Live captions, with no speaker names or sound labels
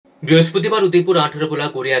বৃহস্পতিবার Udaipur 18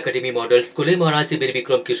 Garia academy model স্কুলে মহারাজ বীর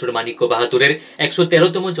বিক্রম কিশোর মানিক্য বাহাদুরের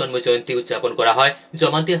 113তম জন্মজয়ন্তী উদযাপন করা হয়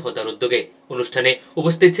জমাতিয়া হতার উদ্যোগে। অনুষ্ঠানে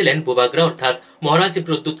উপস্থিত ছিলেন বুবাগরা অর্থাৎ মহারাজ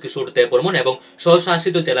প্রদ্যুৎ কিশোর দেববর্মন এবং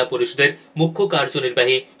স্বশাসিত জেলা পরিষদের মুখ্য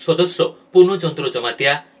কার্যনির্বাহী সদস্য পূর্ণচন্দ্র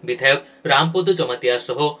জমাতিয়া, বিধায়ক রামপদ জমাতিয়া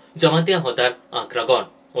সহ জমাতিয়া হতার আঁকড়াগণ।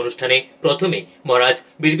 অনুষ্ঠানে প্রথমে মহারাজ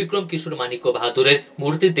বীর বিক্রম কিশোর মানিক্য বাহাদুরের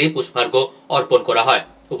মূর্তিতে পুষ্পার্ঘ্য অর্পণ করা হয়।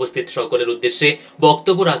 উপস্থিত সকলের উদ্দেশ্যে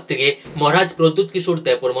বক্তব্য রাখতে গিয়ে মহারাজ প্রদ্যুৎ কিশোর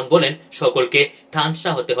দেববর্মন বলেন, সকলকে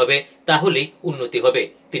থানসা হতে হবে, তাহলেই উন্নতি হবে।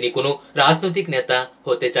 তিনি কোনো রাজনৈতিক নেতা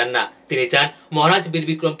হতে চান না। তিনি চান মহারাজ বীর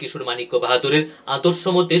বিক্রম কিশোর মানিক্য বাহাদুরের আদর্শ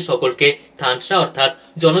মতে সকলকে থানসা অর্থাৎ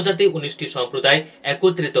জনজাতি 19টি সম্প্রদায়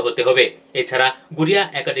একত্রিত হতে হবে। এছাড়া গুড়িয়া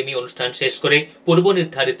একাডেমি অনুষ্ঠান শেষ করে পূর্ব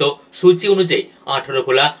নির্ধারিত সূচি অনুযায়ী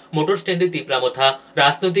 18 মোটর স্ট্যান্ডে তিপ্রামথা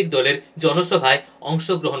রাজনৈতিক দলের জনসভায়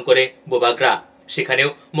অংশগ্রহণ করে বুবাগরা। সেখানেও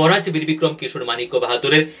মহারাজ বীর বিক্রম কিশোর মানিক্য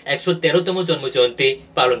বাহাদুরের 113তম জন্মজয়ন্তী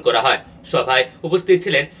পালন করা হয়। সভায় উপস্থিত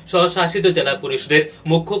ছিলেন স্বশাসিত জেলা পরিষদের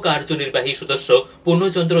মুখ্য কার্যনির্বাহী সদস্য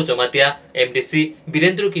পূর্ণচন্দ্র জমাতিয়া, এমডিসি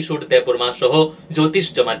বীরেন্দ্র কিশোর দেববর্মা সহ জ্যোতিষ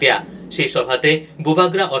জমাতিয়া। সেই সভাতে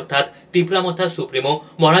বুবাগরা অর্থাৎ তিপ্রামথা সুপ্রিমো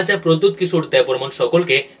মহারাজা প্রদ্যুৎ কিশোর দেববর্মন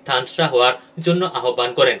সকলকে থানসা হওয়ার জন্য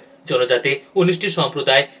আহ্বান করেন। জনজাতি 19টি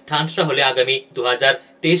সম্প্রদায় থানসা হলে আগামী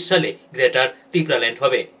 2023 সালে গ্রেটার তিপ্রাল্যান্ড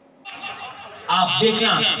হবে। आप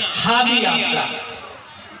देखना, हावी आपका,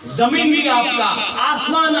 जमीन भी आपका,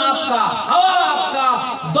 आसमान आपका, हवा आपका,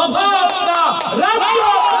 दफा आपका, राज्य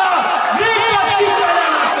आपका,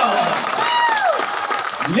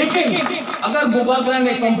 लेकिन अगर बुबागरा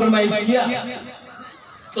ने कॉम्प्रोमाइज किया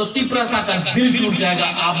तो तिप्रासा का दिल टूट जाएगा,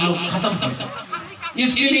 आप लोग खत्म कर सकते।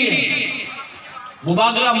 इसके लिए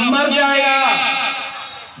बुबागरा मर जाएगा,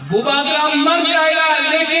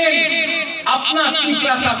 लेकिन अपना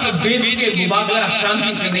तिप्रासा से बेच के बुबागरा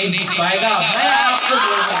शांति से नहीं जीत पाएगा। मैं आपको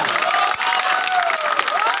बोलता हूं,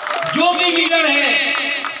 जो भी लीडर है,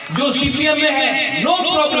 जो सीसीएम में है, नो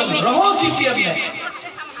प्रॉब्लम, रहो सीसीएम में।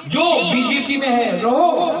 जो बीजेपी में है, रहो,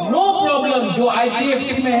 नो प्रॉब्लम। जो आईटीएफ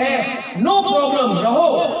में है, नो प्रॉब्लम, रहो।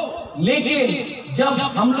 लेकिन जब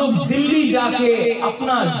हम लोग दिल्ली जाके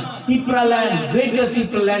अपना तिप्रालैंड, ग्रेटर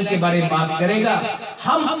तिप्रालैंड के बारे में बात करेगा,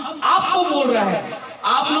 हम आपको बोल रहे हैं,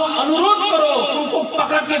 आप लोग अनुरोध करो, उनको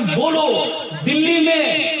पकड़ के बोलो, दिल्ली में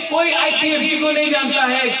कोई आईटीएफटी को नहीं जानता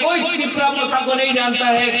है, कोई तिप्रामथा को नहीं जानता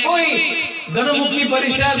है, कोई गणमुक्ति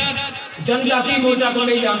परिषद जनजाति मोर्चा को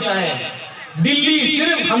नहीं जानता है। दिल्ली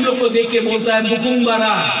सिर्फ हम लोग को देख के बोलता है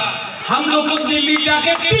मुकुंबारा। हम लोग को दिल्ली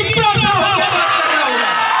जाके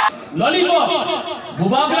लॉलीपॉप,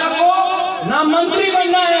 बुबागरा को ना मंत्री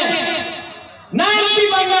बनना है, ना एमपी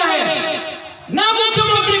बनना है, ना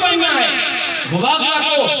मुख्यमंत्री बनना है। बुबागरा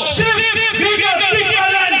को सिर्फ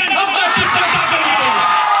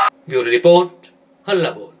ब्यूरो रिपोर्ट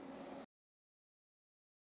हल्लाबोल।